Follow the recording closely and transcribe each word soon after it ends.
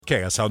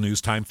KSL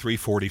News Time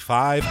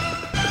 3:45.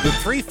 The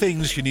three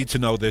things you need to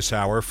know this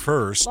hour.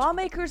 First,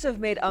 lawmakers have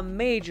made a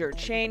major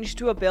change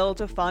to a bill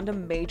to fund a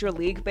Major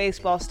League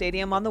Baseball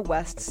stadium on the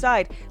west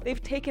side.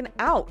 They've taken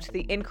out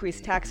the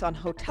increased tax on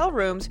hotel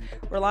rooms,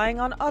 relying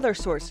on other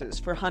sources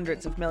for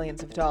hundreds of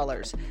millions of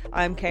dollars.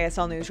 I'm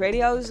KSL News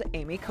Radio's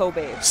Amy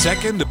Kobe.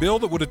 Second, a bill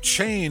that would have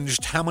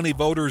changed how many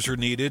voters are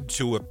needed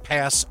to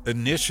pass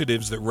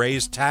initiatives that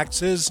raise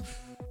taxes.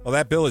 Well,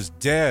 that bill is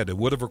dead. It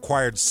would have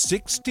required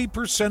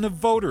 60% of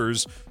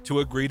voters to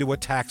agree to a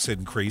tax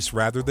increase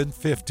rather than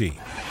 50%.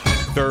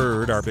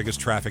 Third, our biggest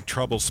traffic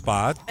trouble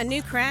spot. A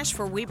new crash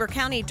for Weber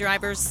County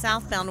drivers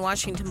southbound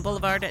Washington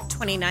Boulevard at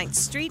 29th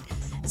Street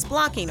is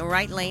blocking a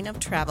right lane of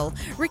travel.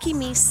 Ricky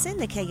Meese in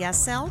the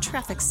KSL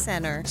Traffic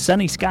Center.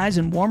 Sunny skies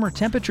and warmer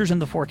temperatures in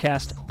the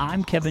forecast.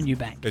 I'm Kevin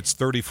Eubank. It's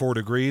 34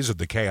 degrees at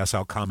the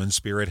KSL Common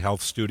Spirit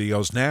Health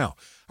Studios now.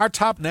 Our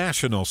top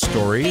national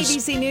stories.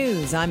 ABC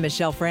News, I'm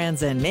Michelle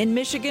Franzen. In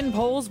Michigan,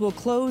 polls will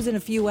close in a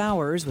few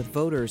hours with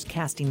voters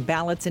casting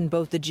ballots in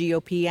both the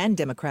GOP and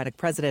Democratic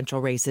presidential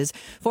races.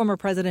 Former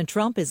President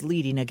Trump is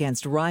leading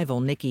against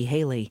rival Nikki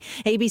Haley.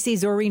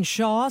 ABC's Doreen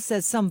Shaw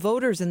says some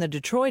voters in the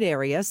Detroit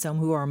area, some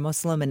who are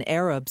Muslim and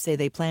Arab, say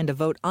they plan to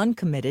vote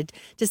uncommitted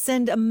to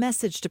send a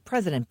message to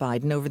President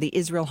Biden over the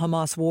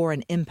Israel-Hamas war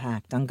and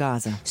impact on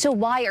Gaza. So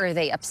why are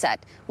they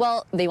upset?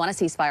 Well, they want a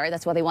ceasefire.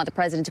 That's why they want the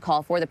president to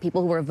call for the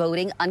people who are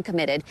voting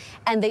uncommitted.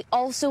 And they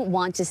also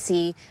want to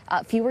see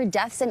fewer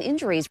deaths and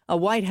injuries. A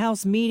White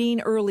House meeting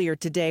earlier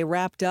today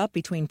wrapped up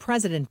between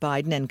President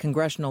Biden and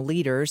congressional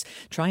leaders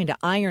trying to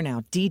iron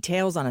out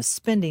details on a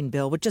spending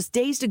bill with just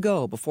days to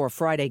go before a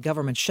Friday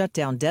government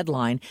shutdown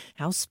deadline.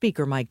 House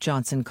Speaker Mike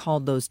Johnson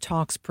called those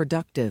talks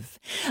productive.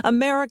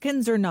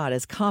 Americans are not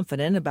as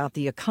confident about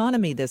the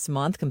economy this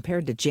month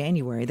compared to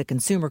January. The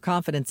Consumer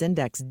Confidence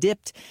Index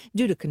dipped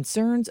due to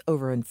concerns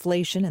over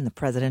inflation and the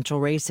presidential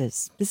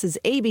races. This is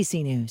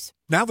ABC News.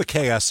 Now the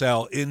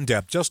KSL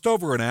in-depth. Just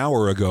over an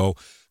hour ago,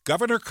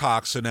 Governor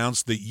Cox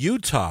announced that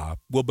Utah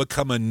will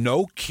become a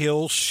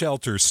no-kill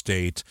shelter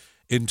state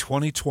in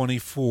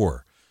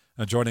 2024.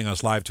 Now, joining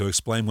us live to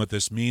explain what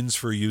this means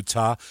for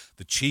Utah,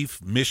 the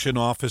Chief Mission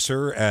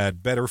Officer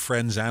at Better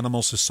Friends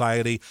Animal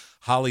Society,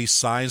 Holly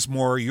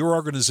Sizemore. Your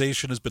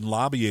organization has been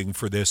lobbying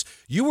for this.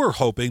 You were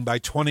hoping by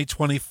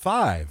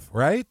 2025,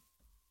 right?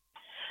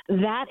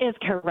 That is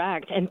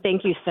correct, and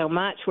thank you so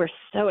much. We're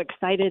so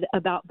excited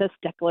about this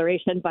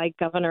declaration by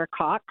Governor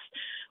Cox.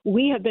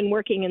 We have been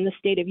working in the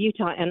state of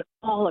Utah and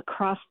all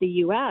across the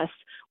U.S.,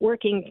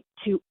 working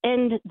to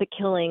end the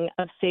killing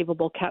of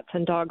savable cats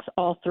and dogs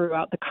all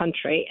throughout the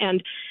country.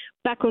 And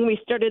back when we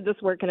started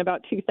this work in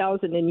about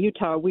 2000 in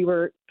Utah, we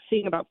were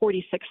seeing about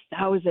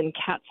 46,000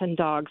 cats and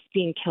dogs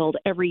being killed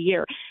every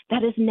year.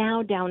 That is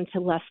now down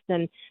to less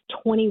than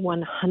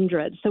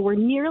 2,100. So we're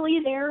nearly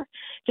there.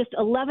 Just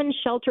 11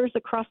 shelters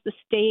across the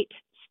state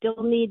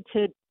still need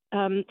to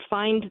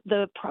find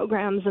the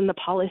programs and the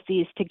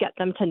policies to get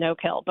them to no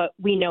kill. But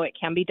we know it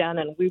can be done,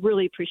 and we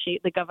really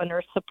appreciate the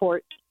governor's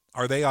support.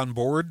 Are they on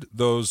board,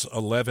 those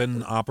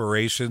 11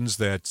 operations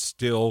that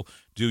still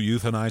do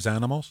euthanize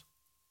animals?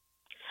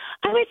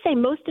 I would say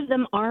most of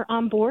them are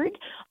on board.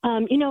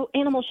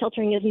 Animal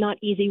sheltering is not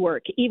easy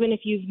work, even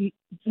if you've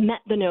met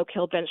the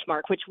no-kill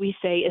benchmark, which we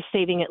say is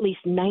saving at least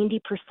 90%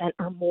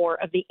 or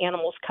more of the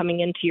animals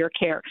coming into your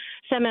care.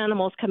 Some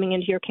animals coming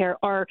into your care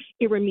are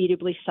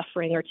irremediably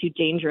suffering or too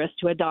dangerous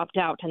to adopt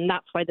out, and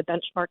that's why the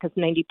benchmark is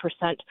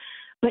 90%.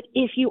 But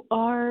if you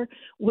are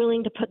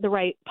willing to put the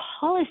right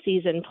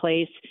policies in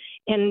place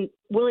and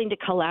willing to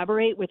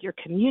collaborate with your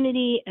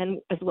community and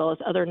as well as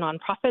other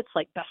nonprofits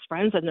like Best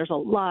Friends, and there's a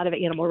lot of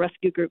animal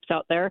rescue groups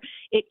out there,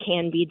 it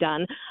can be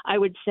done. I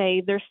would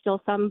say there's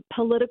still some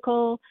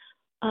political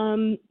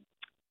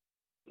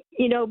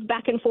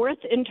back and forth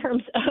in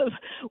terms of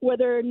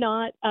whether or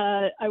not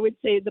I would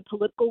say the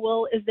political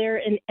will is there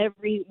in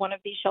every one of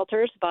these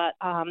shelters, but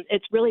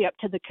it's really up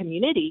to the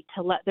community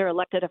to let their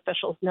elected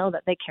officials know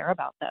that they care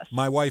about this.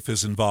 My wife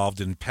is involved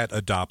in pet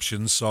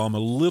adoption, so I'm a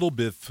little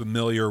bit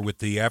familiar with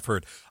the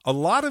effort. A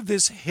lot of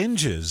this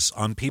hinges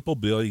on people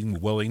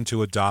being willing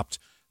to adopt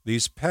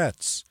these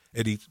pets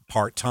at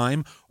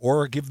part-time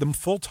or give them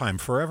full-time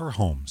forever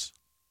homes.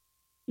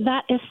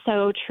 That is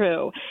so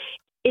true.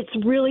 It's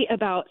really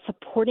about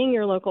supporting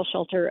your local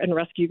shelter and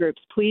rescue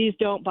groups. Please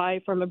don't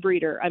buy from a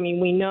breeder. I mean,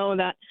 we know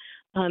that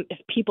if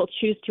people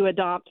choose to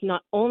adopt,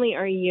 not only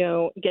are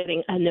you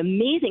getting an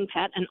amazing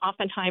pet and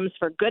oftentimes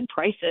for good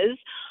prices,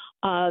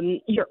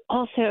 you're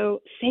also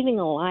saving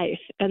a life,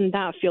 and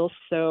that feels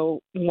so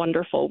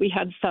wonderful. We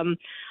had some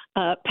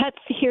pets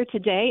here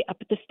today up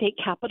at the state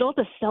capitol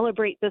to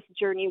celebrate this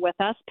journey with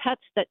us,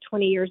 pets that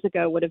 20 years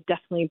ago would have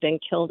definitely been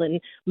killed in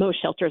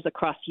most shelters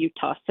across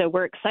Utah. So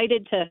we're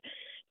excited to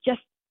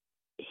just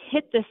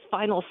hit this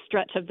final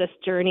stretch of this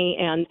journey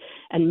and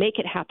make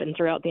it happen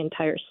throughout the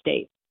entire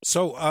state.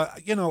 So,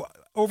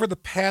 over the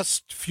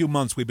past few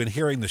months, we've been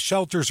hearing the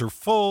shelters are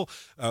full.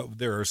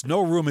 There's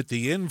no room at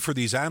the inn for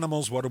these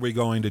animals. What are we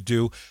going to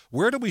do?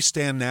 Where do we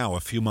stand now a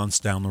few months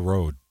down the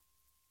road?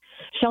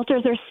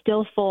 Shelters are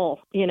still full.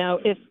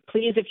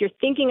 If you're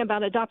thinking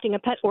about adopting a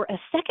pet or a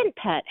second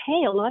pet,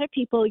 hey, a lot of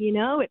people,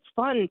 it's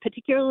fun,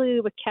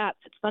 particularly with cats.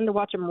 It's fun to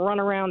watch them run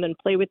around and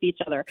play with each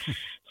other.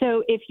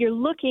 So if you're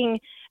looking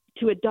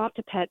to adopt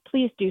a pet,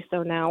 please do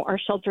so now. Our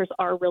shelters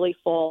are really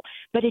full.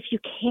 But if you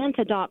can't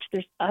adopt,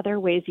 there's other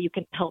ways you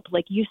can help.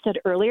 Like you said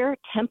earlier,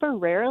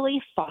 temporarily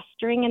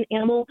fostering an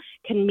animal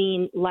can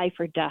mean life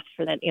or death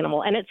for that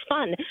animal. And it's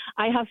fun.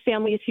 I have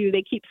families who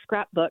they keep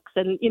scrapbooks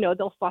and,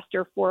 they'll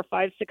foster 4,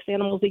 5, 6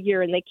 animals a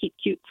year, and they keep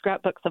cute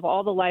scrapbooks of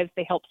all the lives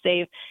they help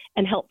save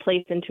and help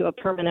place into a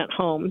permanent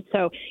home.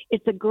 So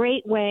it's a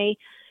great way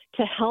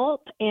to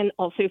help. And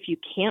also, if you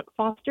can't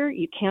foster,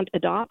 you can't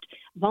adopt,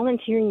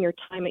 volunteering your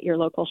time at your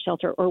local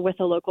shelter or with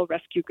a local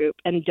rescue group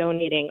and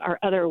donating are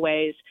other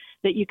ways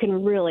that you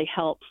can really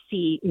help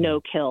see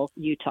no-kill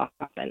Utah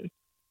happen.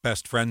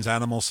 Best Friends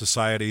Animal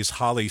Society's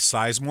Holly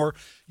Sizemore.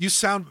 You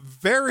sound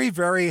very,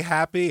 very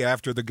happy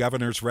after the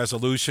governor's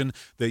resolution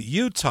that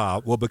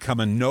Utah will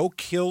become a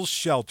no-kill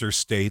shelter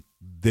state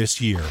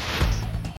this year.